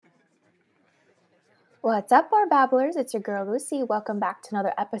What's up, Bar Babblers? It's your girl Lucy. Welcome back to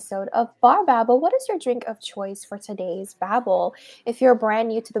another episode of Bar Babble. What is your drink of choice for today's Babble? If you're brand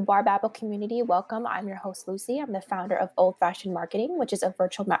new to the Bar Babble community, welcome. I'm your host Lucy. I'm the founder of Old Fashioned Marketing, which is a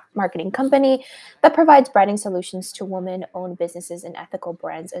virtual marketing company that provides branding solutions to women-owned businesses and ethical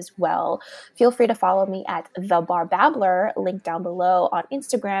brands as well. Feel free to follow me at the Bar Babbler, link down below on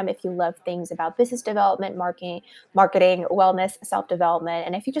Instagram if you love things about business development, marketing, wellness, self-development,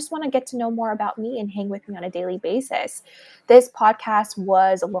 and if you just want to get to know more about me and hang with me on a daily basis. This podcast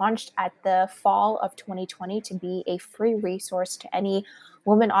was launched at the fall of 2020 to be a free resource to any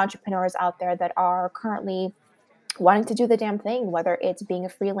women entrepreneurs out there that are currently wanting to do the damn thing, whether it's being a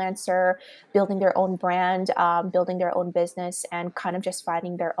freelancer, building their own brand, building their own business, and kind of just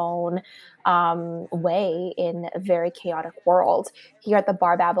finding their own way in a very chaotic world. Here at the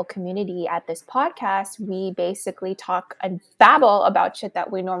Bar Babble community, at this podcast, we basically talk and babble about shit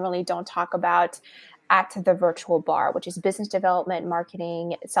that we normally don't talk about at the virtual bar, which is business development,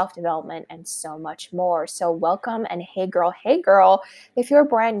 marketing, self-development, and so much more. So welcome, and hey girl, if you're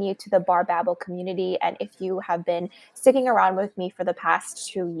brand new to the Bar Babble community, and if you have been sticking around with me for the past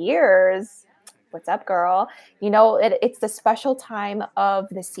 2 years, what's up, girl? You know, it's the special time of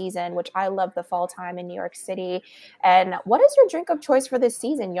the season, which I love the fall time in New York City. And what is your drink of choice for this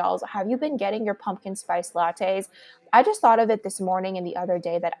season, y'all? Have you been getting your pumpkin spice lattes? I just thought of it this morning and the other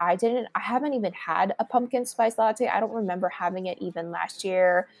day that I haven't even had a pumpkin spice latte. I don't remember having it even last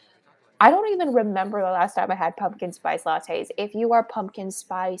year. I don't even remember the last time I had pumpkin spice lattes. If you are pumpkin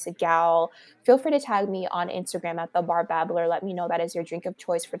spice gal, feel free to tag me on Instagram at the Bar Babbler. Let me know that is your drink of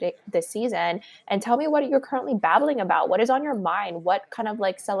choice for this season, and tell me what you're currently babbling about. What is on your mind? What kind of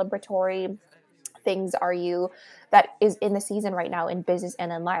like celebratory things are you that is in the season right now in business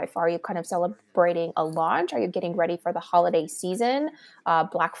and in life? Are you kind of celebrating a launch? Are you getting ready for the holiday season?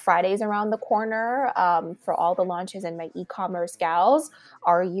 Black Friday's around the corner for all the launches and my e-commerce gals.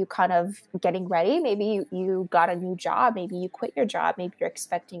 Are you kind of getting ready? Maybe you got a new job. Maybe you quit your job. Maybe you're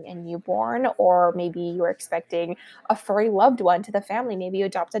expecting a newborn, or maybe you're expecting a furry loved one to the family. Maybe you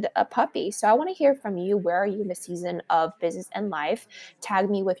adopted a puppy. So I want to hear from you. Where are you in the season of business and life? Tag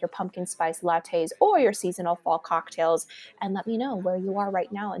me with your pumpkin spice lattes or your seasonal fall cocktails, and let me know where you are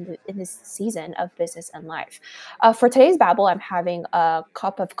right now in this season of business and life. For today's babble, I'm having a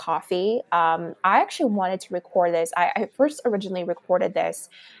cup of coffee. I actually wanted to record this. I first originally recorded this,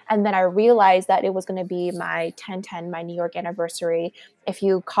 and then I realized that it was going to be my 10/10, my New York anniversary. If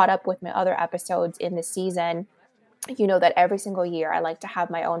you caught up with my other episodes in the season, you know that every single year I like to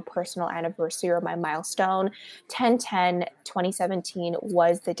have my own personal anniversary or my milestone. 10/10/2017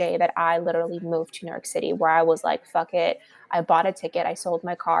 was the day that I literally moved to New York City, where I was like, fuck it. I bought a ticket. I sold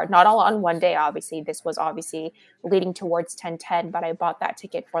my car. Not all on one day, obviously. This was obviously leading towards 10/10, but I bought that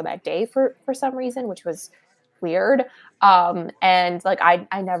ticket for that day for some reason, which was weird. And like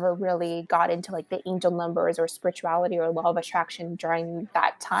I never really got into like the angel numbers or spirituality or law of attraction during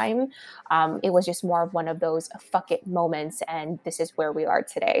that time. It was just more of one of those fuck it moments, and this is where we are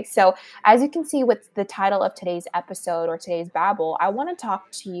today. So as you can see with the title of today's episode or today's babble, I want to talk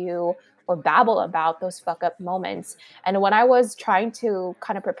to you or babble about those fuck up moments. And when I was trying to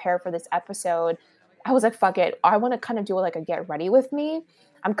kind of prepare for this episode, I was like, fuck it. I want to kind of do like a get ready with me.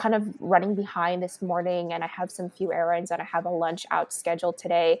 I'm kind of running behind this morning, and I have some few errands, and I have a lunch out scheduled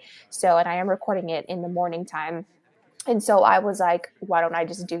today. So, and I am recording it in the morning time. And so I was like, why don't I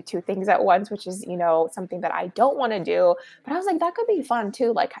just do two things at once, which is, you know, something that I don't want to do. But I was like, that could be fun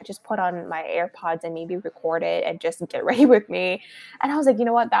too. Like, I just put on my AirPods and maybe record it and just get ready with me. And I was like, you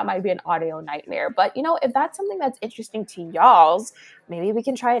know what? That might be an audio nightmare. But, you know, if that's something that's interesting to y'all's, maybe we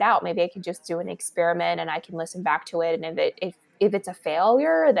can try it out. Maybe I can just do an experiment and I can listen back to it. And if it's a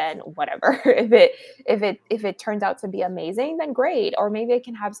failure, then whatever. If it turns out to be amazing, then great. Or maybe I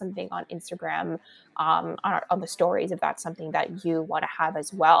can have something on Instagram, on the stories, if that's something that you want to have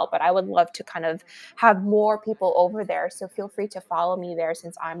as well. But I would love to kind of have more people over there. So feel free to follow me there,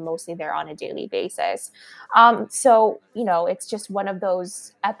 since I'm mostly there on a daily basis. So, you know, it's just one of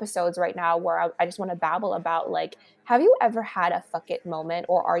those episodes right now where I just want to babble about, like, have you ever had a fuck it moment,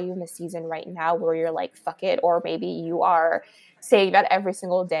 or are you in a season right now where you're like, fuck it, or maybe you are saying that every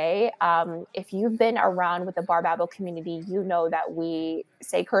single day? If you've been around with the Bar Babble community, you know that we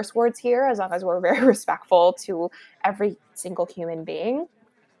say curse words here as long as we're very respectful to every single human being.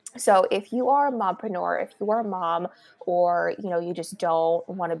 So if you are a mompreneur, if you are a mom, or you just don't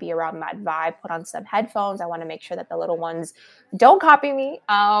want to be around that vibe, put on some headphones. I want to make sure that the little ones don't copy me,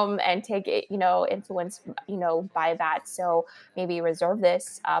 and take it, influence, by that. So maybe reserve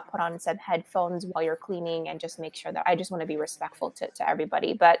this, put on some headphones while you're cleaning, and just make sure that I just want to be respectful to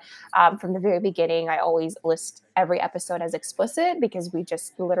everybody. But from the very beginning, I always list every episode as explicit, because we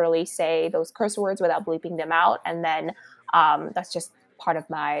just literally say those curse words without bleeping them out. And then that's just part of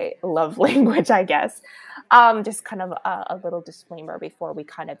my love language, I guess. Just kind of a little disclaimer before we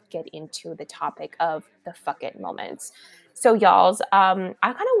kind of get into the topic of the fuck it moments. So, y'all's, I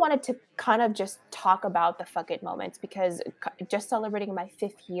kind of wanted to kind of just talk about the fuck it moments, because just celebrating my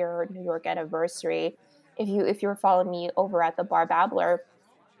 5th year New York anniversary. If you're following me over at the Bar Babbler,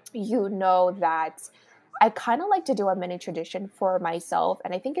 you know that I kind of like to do a mini tradition for myself.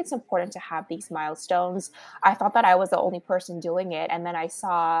 And I think it's important to have these milestones. I thought that I was the only person doing it. And then I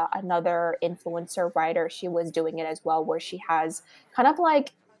saw another influencer writer, she was doing it as well, where she has kind of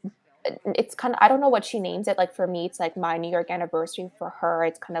like, it's kind of, I don't know what she names it. Like for me, it's like my New York anniversary. For her,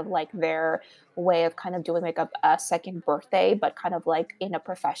 it's kind of like their way of kind of doing like a second birthday, but kind of like in a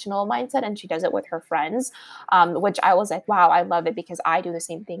professional mindset. And she does it with her friends, which I was like, wow, I love it, because I do the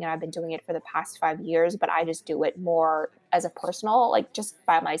same thing and I've been doing it for the past 5 years, but I just do it more as a personal, like just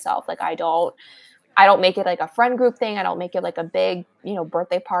by myself. Like I don't make it like a friend group thing. I don't make it like a big,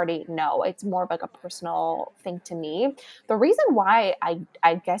 birthday party. No, it's more of like a personal thing to me. The reason why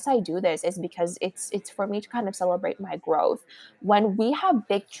I guess I do this is because it's for me to kind of celebrate my growth. When we have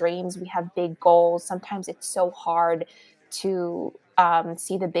big dreams, we have big goals. Sometimes it's so hard to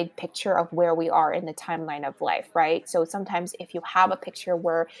see the big picture of where we are in the timeline of life, right? So sometimes if you have a picture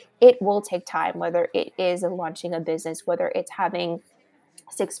where it will take time, whether it is launching a business, whether it's having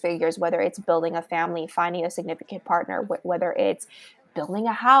 6 figures, whether it's building a family, finding a significant partner, whether it's building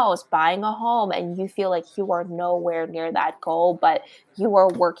a house, buying a home, and you feel like you are nowhere near that goal, but you are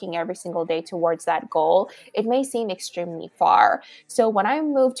working every single day towards that goal, it may seem extremely far. So when I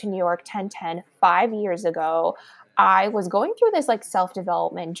moved to New York 5 years ago, I was going through this like self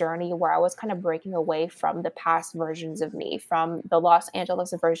development journey where I was kind of breaking away from the past versions of me, from the Los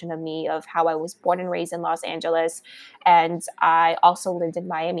Angeles version of me, of how I was born and raised in Los Angeles, and I also lived in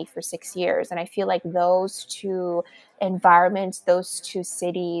Miami for 6 years. And I feel like those two environments, those two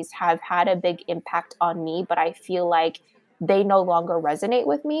cities have had a big impact on me, but I feel like they no longer resonate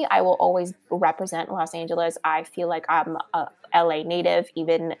with me. I will always represent Los Angeles. I feel like I'm a LA native,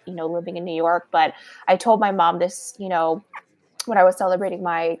 even, living in New York. But I told my mom this, when I was celebrating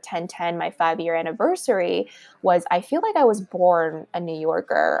my 1010, my 5 year anniversary, was I feel like I was born a New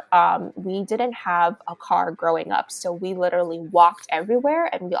Yorker. We didn't have a car growing up, so we literally walked everywhere,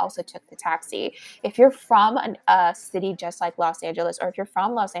 and we also took the taxi. If you're from a city just like Los Angeles, or if you're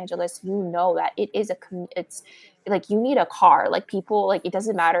from Los Angeles, you know that it's like you need a car. Like people, like it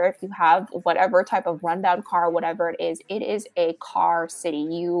doesn't matter if you have whatever type of rundown car, whatever it is a car city.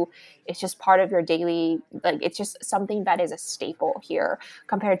 It's just part of your daily, like it's just something that is a staple here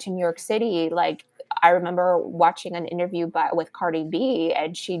compared to New York City. Like I remember watching an interview with Cardi B,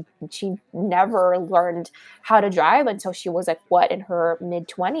 and she never learned how to drive until she was like what, in her mid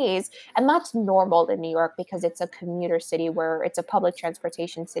 20s. And that's normal in New York, because it's a commuter city, where it's a public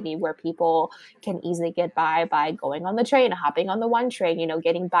transportation city, where people can easily get by going on the train, hopping on the one train,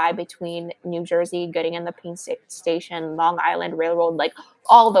 getting by between New Jersey, getting in the Penn Station, Long Island Railroad, like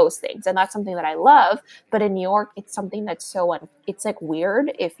all those things. And that's something that I love. But in New York, it's something that's it's like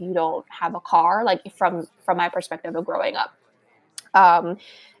weird if you don't have a car, like from my perspective of growing up. Um,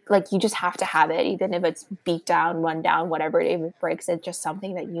 like you just have to have it, even if it's beat down, run down, whatever, if it breaks, it's just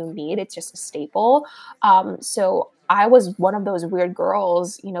something that you need. It's just a staple. So I was one of those weird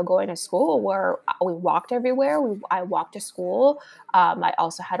girls, going to school, where we walked everywhere. I walked to school. I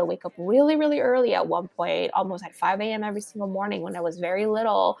also had to wake up really, really early at one point, almost at 5 a.m. every single morning when I was very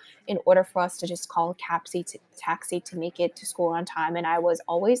little, in order for us to just call a taxi to make it to school on time. And I was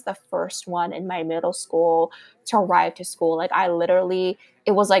always the first one in my middle school to arrive to school. Like I literally,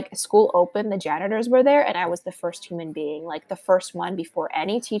 it was like school opened, the janitors were there, and I was the first human being, like the first one, before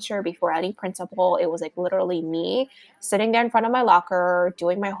any teacher, before any principal. It was like literally me sitting there in front of my locker,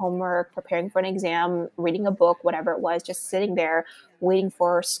 doing my homework, preparing for an exam, reading a book, whatever it was, just sitting there waiting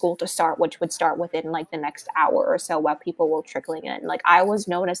for school to start, which would start within like the next hour or so, while people were trickling in. Like I was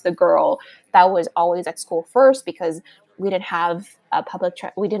known as the girl that was always at school first, because we didn't have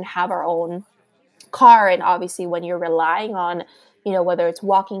we didn't have our own car. And obviously when you're relying on, whether it's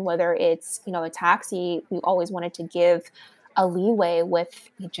walking, whether it's, a taxi, we always wanted to give a leeway with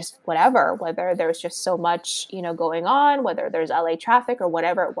just whatever, whether there's just so much, going on, whether there's LA traffic or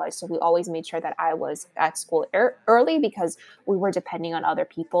whatever it was. So we always made sure that I was at school early because we were depending on other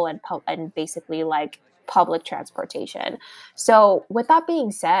people and basically like public transportation. So with that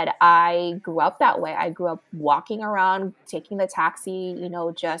being said, I grew up that way. I grew up walking around, taking the taxi,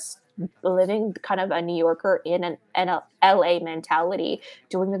 just living kind of a New Yorker in a LA mentality.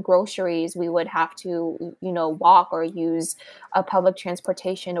 Doing the groceries, we would have to, walk or use a public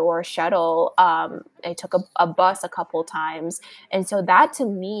transportation or a shuttle. I took a bus a couple times. And so that to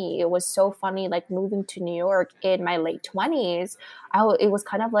me, it was so funny, like moving to New York in my late 20s. It was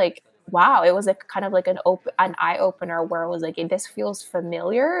kind of like, wow, it was like kind of like an eye opener where it was like, this feels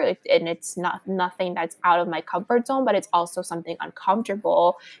familiar, and it's not nothing that's out of my comfort zone, but it's also something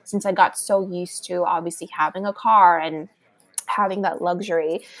uncomfortable since I got so used to obviously having a car and having that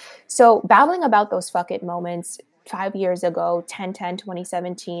luxury. So babbling about those fuck it moments 5 years ago,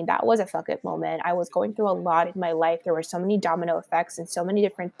 2017, that was a fuck it moment. I was going through a lot in my life. There were so many domino effects and so many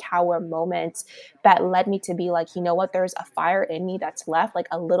different tower moments that led me to be like, you know what, there's a fire in me that's left, like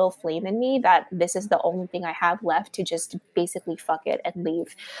a little flame in me, that this is the only thing I have left to just basically fuck it and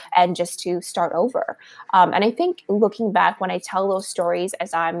leave and just to start over. And I think looking back, when I tell those stories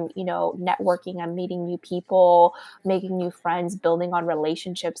as I'm, networking, I'm meeting new people, making new friends, building on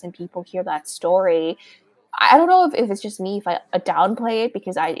relationships, and people hear that story. I don't know if it's just me, if I downplay it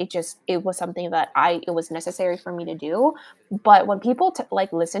because it was something that it was necessary for me to do. But when people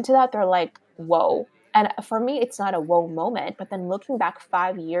like listen to that, they're like, whoa. And for me, it's not a whoa moment. But then looking back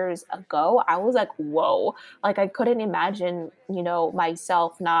 5 years ago, I was like, whoa. Like I couldn't imagine,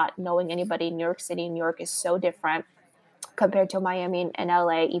 myself not knowing anybody in New York City. New York is so different compared to Miami and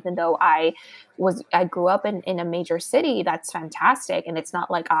LA, even though I grew up in a major city. That's fantastic. And it's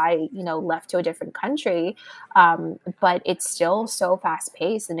not like I, left to a different country. But it's still so fast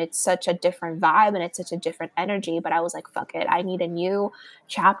paced and it's such a different vibe and it's such a different energy. But I was like, fuck it. I need a new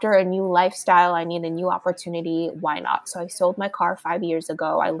chapter, a new lifestyle. I need a new opportunity. Why not? So I sold my car 5 years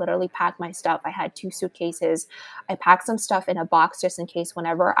ago. I literally packed my stuff. I had 2 suitcases. I packed some stuff in a box just in case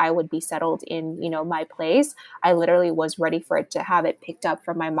whenever I would be settled in, my place, I literally was ready for it to have it picked up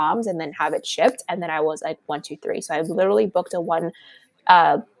from my mom's and then have it shipped. And then I was like, 1, 2, 3. So I literally booked a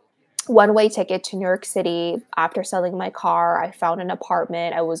uh, one-way ticket to New York City. After selling my car, I found an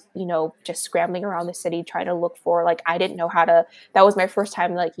apartment. I was, just scrambling around the city trying to look for, like, I didn't know how to, that was my first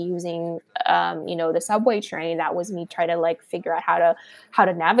time like using, the subway train. That was me trying to like figure out how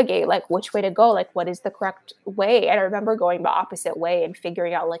to navigate, like which way to go, like what is the correct way. And I remember going the opposite way and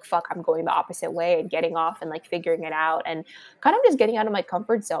figuring out like, fuck, I'm going the opposite way, and getting off and like figuring it out and kind of just getting out of my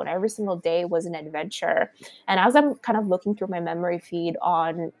comfort zone. Every single day was an adventure. And as I'm kind of looking through my memory feed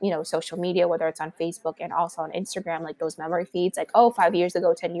on, social media, whether it's on Facebook and also on Instagram, like those memory feeds, like, oh, 5 years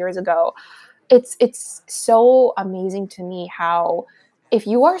ago, 10 years ago, it's so amazing to me how if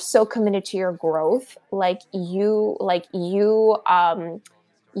you are so committed to your growth,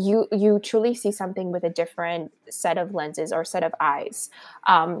 you truly see something with a different set of lenses or set of eyes.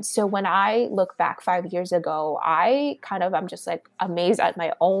 So when I look back 5 years ago, I'm just like amazed at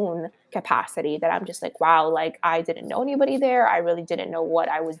my own capacity, that I'm just like, wow, like I didn't know anybody there. I really didn't know what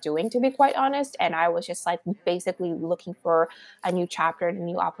I was doing, to be quite honest. And I was just like basically looking for a new chapter and a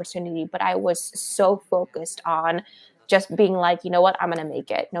new opportunity. But I was so focused on just being like, you know what, I'm going to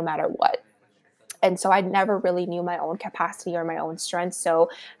make it no matter what. And so I never really knew my own capacity or my own strengths. So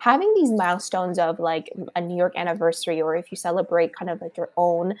having these milestones of like a New York anniversary, or if you celebrate kind of like your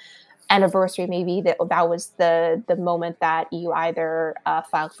own anniversary, maybe that was the moment that you either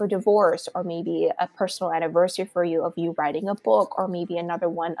filed for divorce, or maybe a personal anniversary for you of you writing a book, or maybe another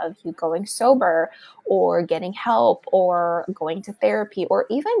one of you going sober, or getting help, or going to therapy, or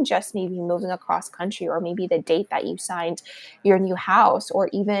even just maybe moving across country, or maybe the date that you signed your new house, or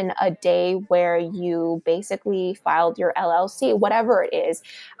even a day where you basically filed your LLC, whatever it is.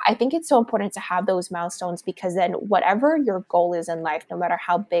 I think it's so important to have those milestones, because then whatever your goal is in life, no matter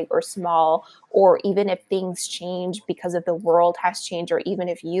how big or small, or even if things change because of the world has changed, or even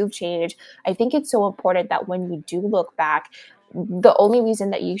if you've changed, I think it's so important that when you do look back, the only reason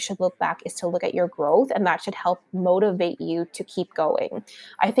that you should look back is to look at your growth, and that should help motivate you to keep going.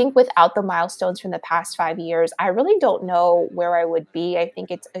 I think without the milestones from the past 5 years, I really don't know where I would be. I think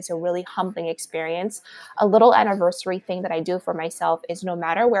it's a really humbling experience. A little anniversary thing that I do for myself is, no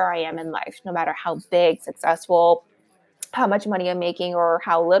matter where I am in life, no matter how big, successful, how much money I'm making or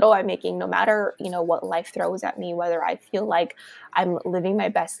how little I'm making, no matter, what life throws at me, whether I feel like I'm living my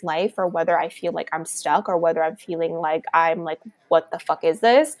best life, or whether I feel like I'm stuck, or whether I'm feeling like I'm like, what the fuck is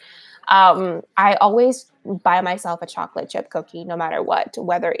this? I always buy myself a chocolate chip cookie no matter what,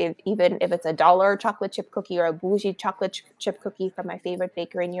 whether even if it's $1 chocolate chip cookie or a bougie chocolate chip cookie from my favorite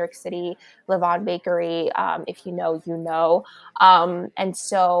bakery in New York City, Levon Bakery. If you know, you know. And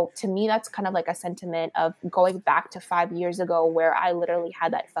so to me, that's kind of like a sentiment of going back to 5 years ago where I literally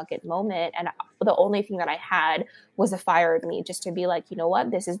had that fucking moment. And the only thing that I had was a fire in me just to be like, you know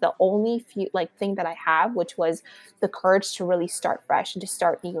what, this is the only thing that I have, which was the courage to really start fresh and to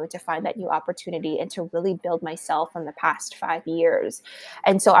start new and to find that new opportunity and to really build myself from the past 5 years.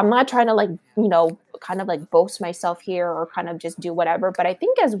 And so I'm not trying to kind of like boast myself here or kind of just do whatever. But I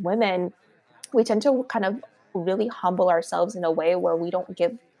think as women, we tend to kind of really humble ourselves in a way where we don't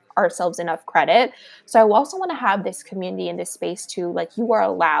give ourselves enough credit. So I also want to have this community in this space too. Like, you are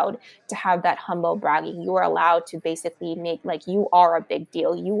allowed to have that humble bragging. You are allowed to basically make, like, you are a big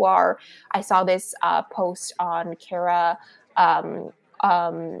deal. You are, I saw this post on Kara, um,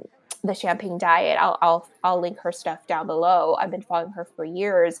 um, the Champagne Diet. I'll link her stuff down below. I've been following her for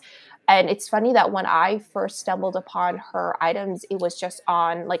years. And it's funny that when I first stumbled upon her items, it was just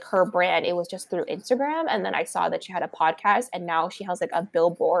on like her brand. It was just through Instagram. And then I saw that she had a podcast, and now she has like a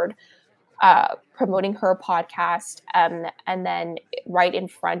billboard promoting her podcast, and then right in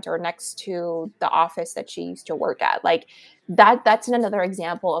front or next to the office that she used to work at. Like, that's another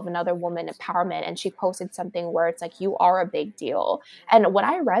example of another woman empowerment. And she posted something where it's like, you are a big deal. And when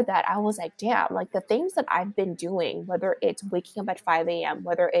I read that, I was like, damn, like the things that I've been doing, whether it's waking up at 5 a.m.,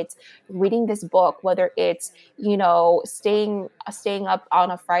 whether it's reading this book, whether it's, staying up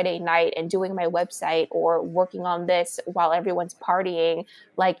on a Friday night and doing my website or working on this while everyone's partying,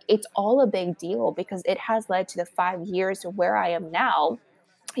 like, it's all a big deal because it has led to the 5 years to where I am now.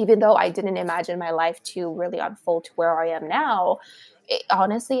 Even though I didn't imagine my life to really unfold to where I am now,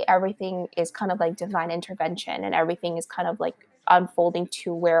 honestly, everything is kind of like divine intervention, and everything is kind of like unfolding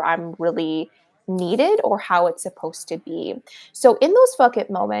to where I'm really needed or how it's supposed to be. So in those fuck it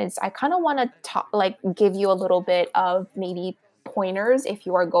moments, I kind of want to talk, like, give you a little bit of maybe pointers if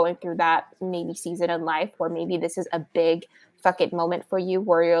you are going through that maybe season in life where maybe this is a big fuck it moment for you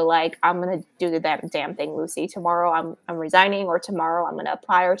where you're like, I'm gonna do the damn thing, Lucy. Tomorrow I'm resigning, or tomorrow I'm gonna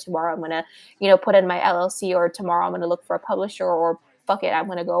apply, or tomorrow I'm gonna, put in my LLC, or tomorrow I'm gonna look for a publisher, or fuck it, I'm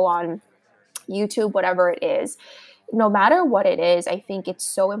gonna go on YouTube, whatever it is. No matter what it is, I think it's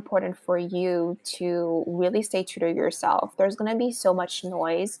so important for you to really stay true to yourself. There's going to be so much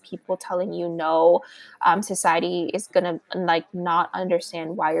noise, people telling you no. Society is going to like not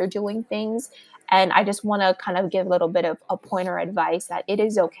understand why you're doing things. And I just want to kind of give a little bit of a pointer advice that it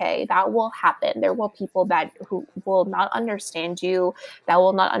is okay. That will happen. There will people who will not understand you, that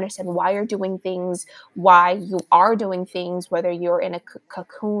will not understand why you're doing things, why you are doing things, whether you're in a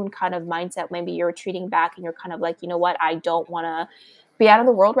cocoon kind of mindset, maybe you're retreating back and you're kind of like, you know what, I don't want to be out of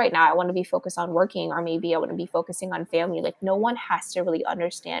the world right now. I want to be focused on working, or maybe I want to be focusing on family. Like, no one has to really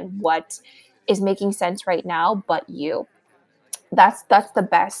understand what is making sense right now but you. That's the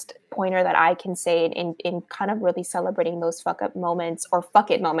best pointer that I can say in kind of really celebrating those fuck up moments, or fuck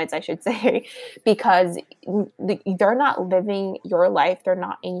it moments, I should say, because they're not living your life. They're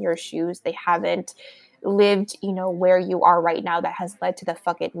not in your shoes. They haven't lived, where you are right now that has led to the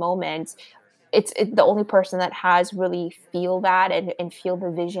fuck it moments. It's the only person that has really feel that and feel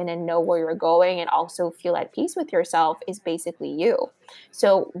the vision and know where you're going and also feel at peace with yourself is basically you.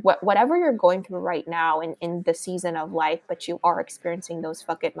 So whatever you're going through right now in the season of life, but you are experiencing those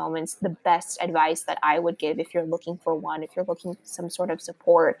fuck it moments, the best advice that I would give, if you're looking for one, if you're looking for some sort of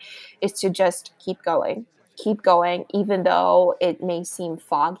support, is to just keep going. Keep going, even though it may seem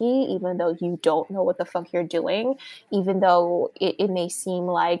foggy, even though you don't know what the fuck you're doing, even though it may seem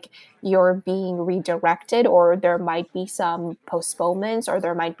like you're being redirected, or there might be some postponements, or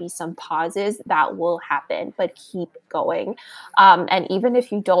there might be some pauses that will happen, but keep going. And even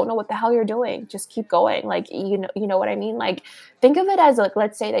if you don't know what the hell you're doing, just keep going. Like, you know what I mean? Like, think of it as, like,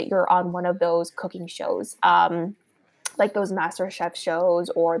 let's say that you're on one of those cooking shows, like those Master Chef shows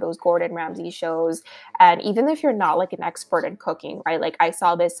or those Gordon Ramsay shows. And even if you're not like an expert in cooking, right? Like, I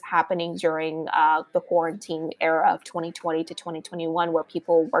saw this happening during the quarantine era of 2020 to 2021, where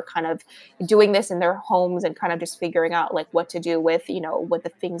people were kind of doing this in their homes and kind of just figuring out like what to do with, with the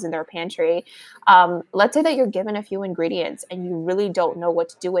things in their pantry. Let's say that you're given a few ingredients and you really don't know what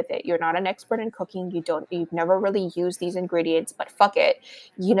to do with it. You're not an expert in cooking. You've never really used these ingredients, but fuck it.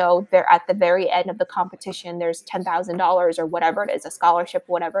 They're at the very end of the competition. There's $10,000 $1,000 or whatever it is, a scholarship,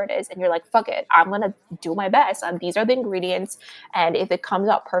 whatever it is, and you're like, fuck it, I'm going to do my best. These are the ingredients. And if it comes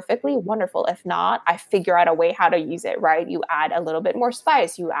out perfectly, wonderful. If not, I figure out a way how to use it, right? You add a little bit more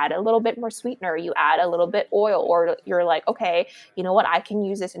spice, you add a little bit more sweetener, you add a little bit oil, or you're like, okay, you know what? I can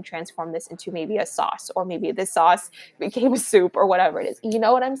use this and transform this into maybe a sauce, or maybe this sauce became a soup or whatever it is. You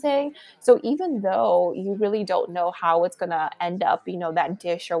know what I'm saying? So even though you really don't know how it's going to end up, that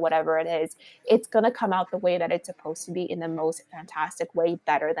dish or whatever it is, it's going to come out the way that it's supposed to be in the most fantastic way,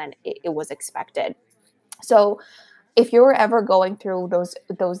 better than it was expected. So if you're ever going through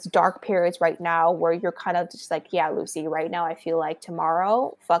those dark periods right now where you're kind of just like, yeah, Lucy, right now I feel like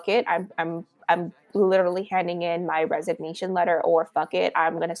tomorrow, fuck it, I'm literally handing in my resignation letter, or fuck it,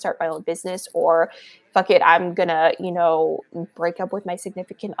 I'm gonna start my own business, or fuck it, I'm gonna, break up with my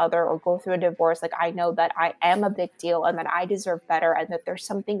significant other or go through a divorce. Like, I know that I am a big deal and that I deserve better, and that there's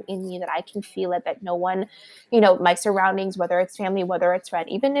something in me that I can feel it, that no one, my surroundings, whether it's family, whether it's friend,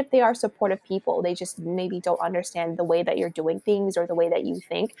 even if they are supportive people, they just maybe don't understand the way that you're doing things or the way that you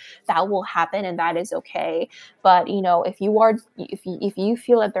think. That will happen, and that is okay. But if you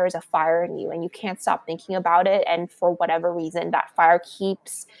feel that there is a fire in you and you can't stop thinking about it, and for whatever reason that fire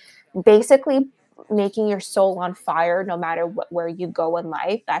keeps basically making your soul on fire no matter where you go in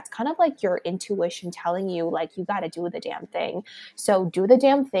life, that's kind of like your intuition telling you, like, you got to do the damn thing. So do the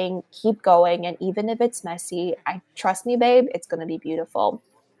damn thing, keep going, and even if it's messy, I trust me, babe, it's going to be beautiful.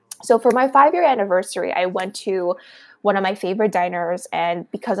 So for my 5-year anniversary, I went to one of my favorite diners, and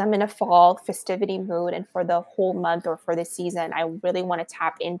because I'm in a fall festivity mood, and for the whole month or for the season, I really want to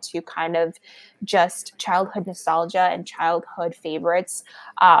tap into kind of just childhood nostalgia and childhood favorites.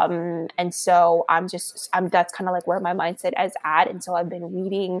 And so that's kind of like where my mindset is at. And so I've been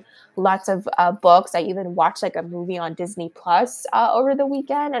reading lots of books. I even watched like a movie on Disney Plus over the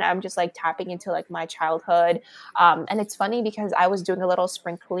weekend, and I'm just like tapping into like my childhood. And it's funny because I was doing a little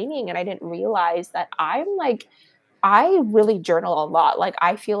spring cleaning and I didn't realize that I really journal a lot. Like,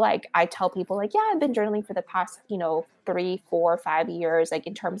 I feel like I tell people like, yeah, I've been journaling for the past, 3, 4, 5 years, like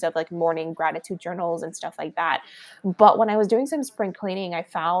in terms of like morning gratitude journals and stuff like that. But when I was doing some spring cleaning, I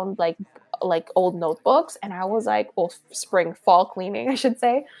found like old notebooks, and I was like, well, fall cleaning, I should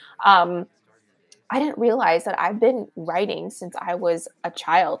say. Um, I didn't realize that I've been writing since I was a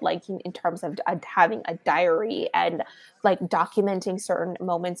child, like in terms of having a diary and like documenting certain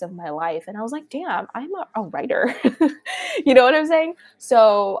moments of my life. And I was like, damn, I'm a writer. You know what I'm saying?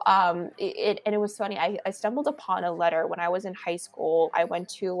 So and it was funny. I stumbled upon a letter when I was in high school. I went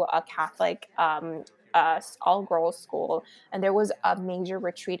to a Catholic all girls school, and there was a major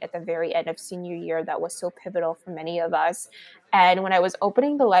retreat at the very end of senior year that was so pivotal for many of us. And when I was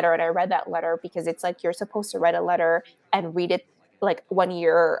opening the letter and I read that letter, because it's like you're supposed to write a letter and read it like 1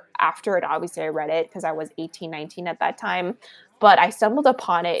 year after it. Obviously, I read it because I was 18, 19 at that time. But I stumbled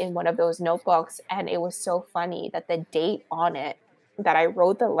upon it in one of those notebooks, and it was so funny that the date on it that I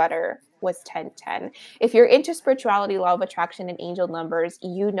wrote the letter was 1010. If you're into spirituality, law of attraction, and angel numbers,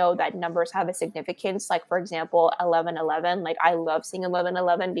 you know that numbers have a significance. Like, for example, 1111. Like, I love seeing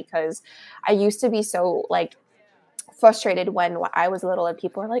 1111 because I used to be so like frustrated when I was little and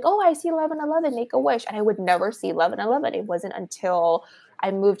people were like, oh, I see 1111, make a wish. And I would never see 1111. It wasn't until I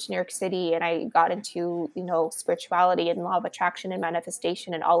moved to New York City and I got into, spirituality and law of attraction and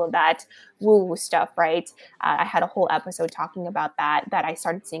manifestation and all of that woo stuff, right? I had a whole episode talking about that I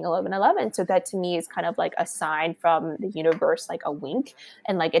started seeing 1111. So that to me is kind of like a sign from the universe, like a wink,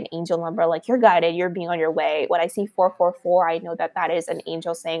 and like an angel number, like you're guided, you're being on your way. When I see 444, I know that is an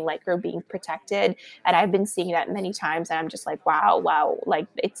angel saying like you're being protected. And I've been seeing that many times, and I'm just like, wow, like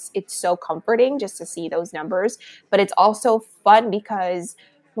it's so comforting just to see those numbers. But it's also fun because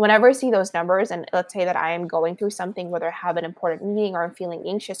whenever I see those numbers, and let's say that I am going through something, whether I have an important meeting or I'm feeling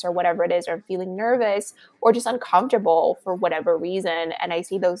anxious or whatever it is, or I'm feeling nervous or just uncomfortable for whatever reason, and I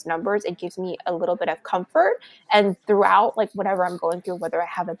see those numbers, it gives me a little bit of comfort. And throughout, like, whatever I'm going through, whether I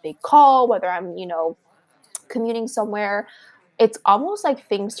have a big call, whether I'm, commuting somewhere, it's almost like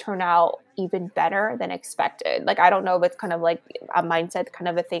things turn out even better than expected. Like, I don't know if it's kind of like a mindset kind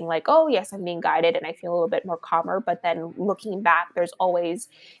of a thing, like, oh yes, I'm being guided and I feel a little bit more calmer. But then looking back, there's always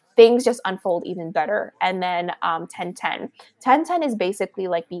things just unfold even better. And then 1010 is basically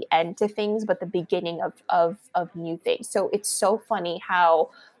like the end to things, but the beginning of new things. So it's so funny how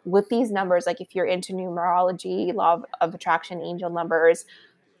with these numbers, like if you're into numerology, law of attraction, angel numbers,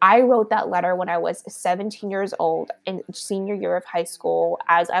 I wrote that letter when I was 17 years old in senior year of high school,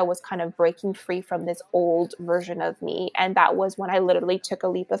 as I was kind of breaking free from this old version of me. And that was when I literally took a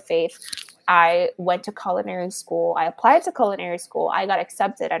leap of faith. I went to culinary school. I applied to culinary school. I got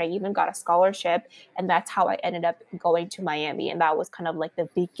accepted and I even got a scholarship. And that's how I ended up going to Miami. And that was kind of like the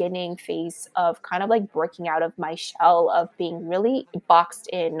beginning phase of kind of like breaking out of my shell of being really boxed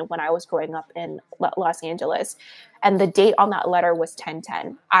in when I was growing up in Los Angeles. And the date on that letter was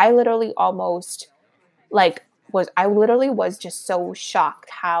 10/10. I literally almost like I literally was just so shocked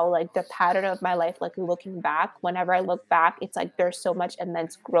how like the pattern of my life, like looking back, whenever I look back, it's like there's so much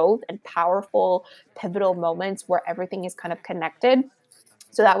immense growth and powerful pivotal moments where everything is kind of connected.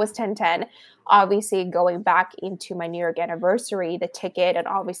 So that was 10/10. Obviously, going back into my New York anniversary, the ticket and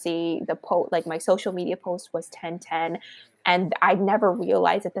obviously the post, like my social media post was 10/10. And I never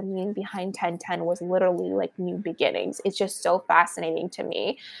realized that the meaning behind 10/10 was literally like new beginnings. It's just so fascinating to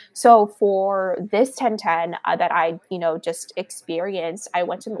me. So for this 10/10 that I, just experienced, I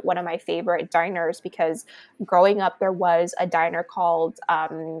went to one of my favorite diners because growing up, there was a diner called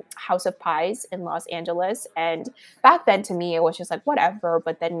House of Pies in Los Angeles. And back then to me, it was just like, whatever.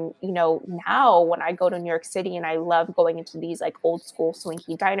 But then, now when I go to New York City and I love going into these like old school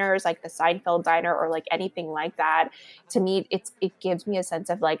swanky diners, like the Seinfeld diner or like anything like that, to me, it gives me a sense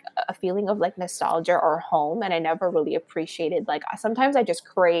of like a feeling of like nostalgia or home. And I never really appreciated, like sometimes I just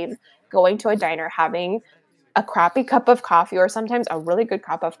crave going to a diner, having a crappy cup of coffee or sometimes a really good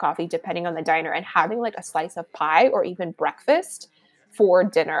cup of coffee, depending on the diner, and having like a slice of pie or even breakfast for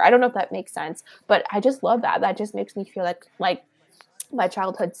dinner. I don't know if that makes sense, but I just love that. That just makes me feel like my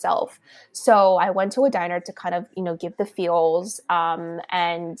childhood self. So I went to a diner to kind of, give the feels.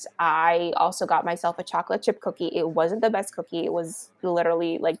 And I also got myself a chocolate chip cookie. It wasn't the best cookie. It was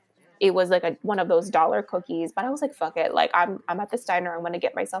literally like, it was like one of those dollar cookies, but I was like, fuck it. Like I'm at this diner. I'm going to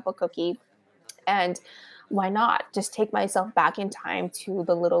get myself a cookie. And why not just take myself back in time to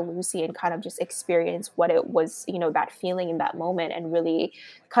the little Lucy and kind of just experience what it was, that feeling in that moment, and really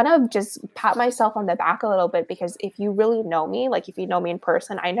kind of just pat myself on the back a little bit. Because if you really know me, like if you know me in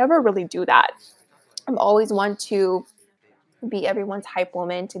person, I never really do that. I'm always one to be everyone's hype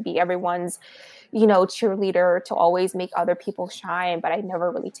woman, to be everyone's, cheerleader, to always make other people shine. But I never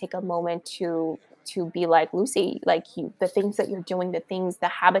really take a moment to be like, Lucy, like the things that you're doing, the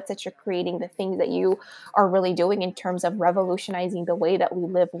habits that you're creating, the things that you are really doing in terms of revolutionizing the way that we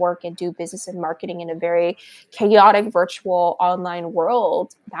live, work, and do business and marketing in a very chaotic virtual online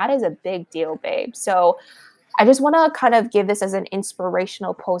world. That is a big deal, babe. So I just want to kind of give this as an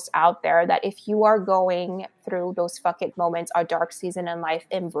inspirational post out there that if you are going through those fuck it moments, a dark season in life,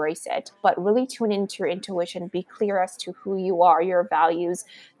 embrace it. But really tune into your intuition, be clear as to who you are, your values.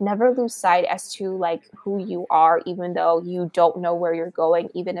 Never lose sight as to like who you are, even though you don't know where you're going,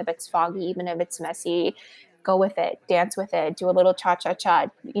 even if it's foggy, even if it's messy. Go with it, dance with it, do a little cha-cha-cha,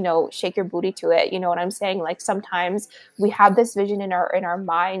 shake your booty to it. You know what I'm saying? Like sometimes we have this vision in our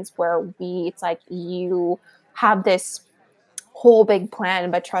minds where it's like you have this whole big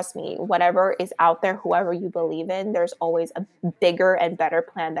plan, but trust me, whatever is out there, whoever you believe in, there's always a bigger and better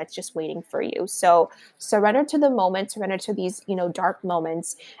plan that's just waiting for you. So surrender to the moment, surrender to these, dark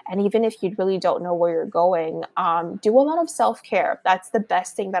moments. And even if you really don't know where you're going, do a lot of self-care. That's the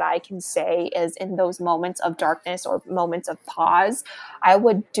best thing that I can say is in those moments of darkness or moments of pause, I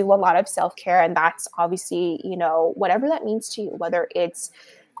would do a lot of self-care. And that's obviously, whatever that means to you, whether it's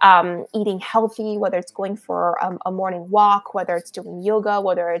eating healthy, whether it's going for a morning walk, whether it's doing yoga,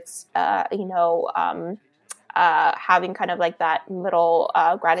 whether it's, having kind of like that little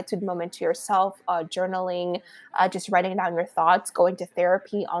gratitude moment to yourself, journaling, just writing down your thoughts, going to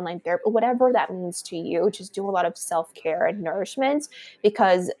therapy, online therapy, whatever that means to you. Just do a lot of self-care and nourishment,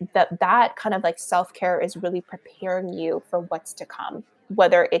 because that kind of like self-care is really preparing you for what's to come.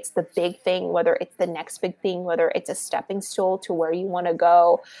 Whether it's the big thing, whether it's the next big thing, whether it's a stepping stool to where you want to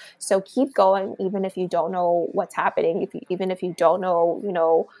go. So keep going, even if you don't know what's happening, even if you don't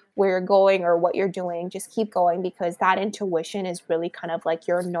know, where you're going or what you're doing, just keep going, because that intuition is really kind of like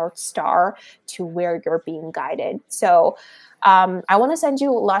your North Star to where you're being guided. So I want to send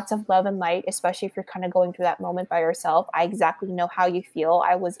you lots of love and light, especially if you're kind of going through that moment by yourself. I exactly know how you feel.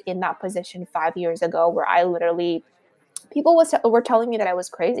 I was in that position 5 years ago where I literally people were telling me that I was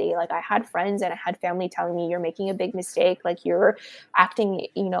crazy. Like I had friends and I had family telling me, you're making a big mistake. Like you're acting,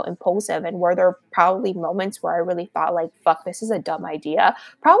 impulsive. And were there probably moments where I really thought like, fuck, this is a dumb idea.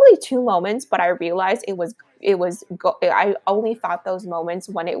 Probably two moments, but I realized I only thought those moments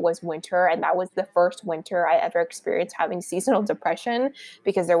when it was winter. And that was the first winter I ever experienced having seasonal depression,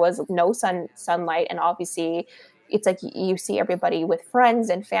 because there was no sunlight. And obviously, it's like you see everybody with friends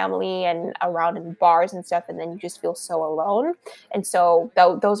and family and around in bars and stuff, and then you just feel so alone. And so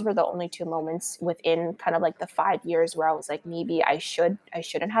those were the only two moments within kind of like the 5 years where I was like, maybe I shouldn't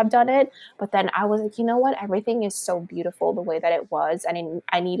have done it. But then I was like, you know what? Everything is so beautiful the way that it was. And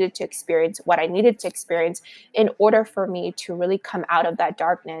I needed to experience what I needed to experience in order for me to really come out of that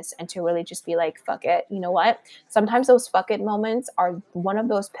darkness and to really just be like, fuck it. You know what? Sometimes those fuck it moments are one of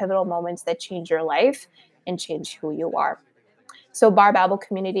those pivotal moments that change your life and change who you are. So, Bar Babble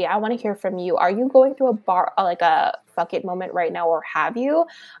community, I want to hear from you. Are you going through like a fuck it moment right now, or have you?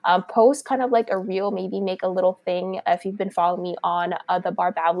 Post kind of like a reel, maybe make a little thing. If you've been following me on the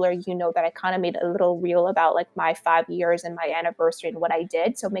Bar Babbler, you know that I kind of made a little reel about like my 5 years and my anniversary and what I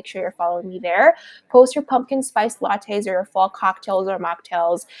did. So make sure you're following me there. Post your pumpkin spice lattes or your fall cocktails or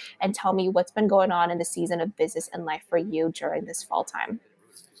mocktails and tell me what's been going on in the season of business and life for you during this fall time.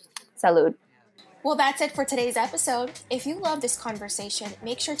 Salud. Well, that's it for today's episode. If you love this conversation,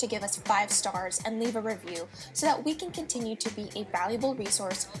 make sure to give us 5 stars and leave a review so that we can continue to be a valuable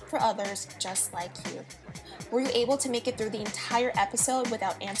resource for others just like you. Were you able to make it through the entire episode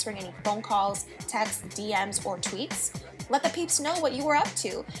without answering any phone calls, texts, DMs, or tweets? Let the peeps know what you were up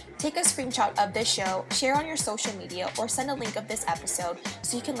to. Take a screenshot of this show, share on your social media, or send a link of this episode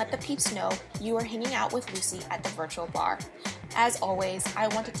so you can let the peeps know you are hanging out with Lucy at the virtual bar. As always, I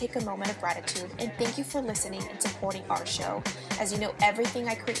want to take a moment of gratitude and thank you for listening and supporting our show. As you know, everything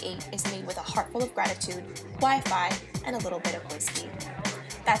I create is made with a heart full of gratitude, Wi-Fi, and a little bit of whiskey.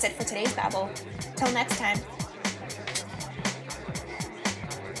 That's it for today's babble. Till next time.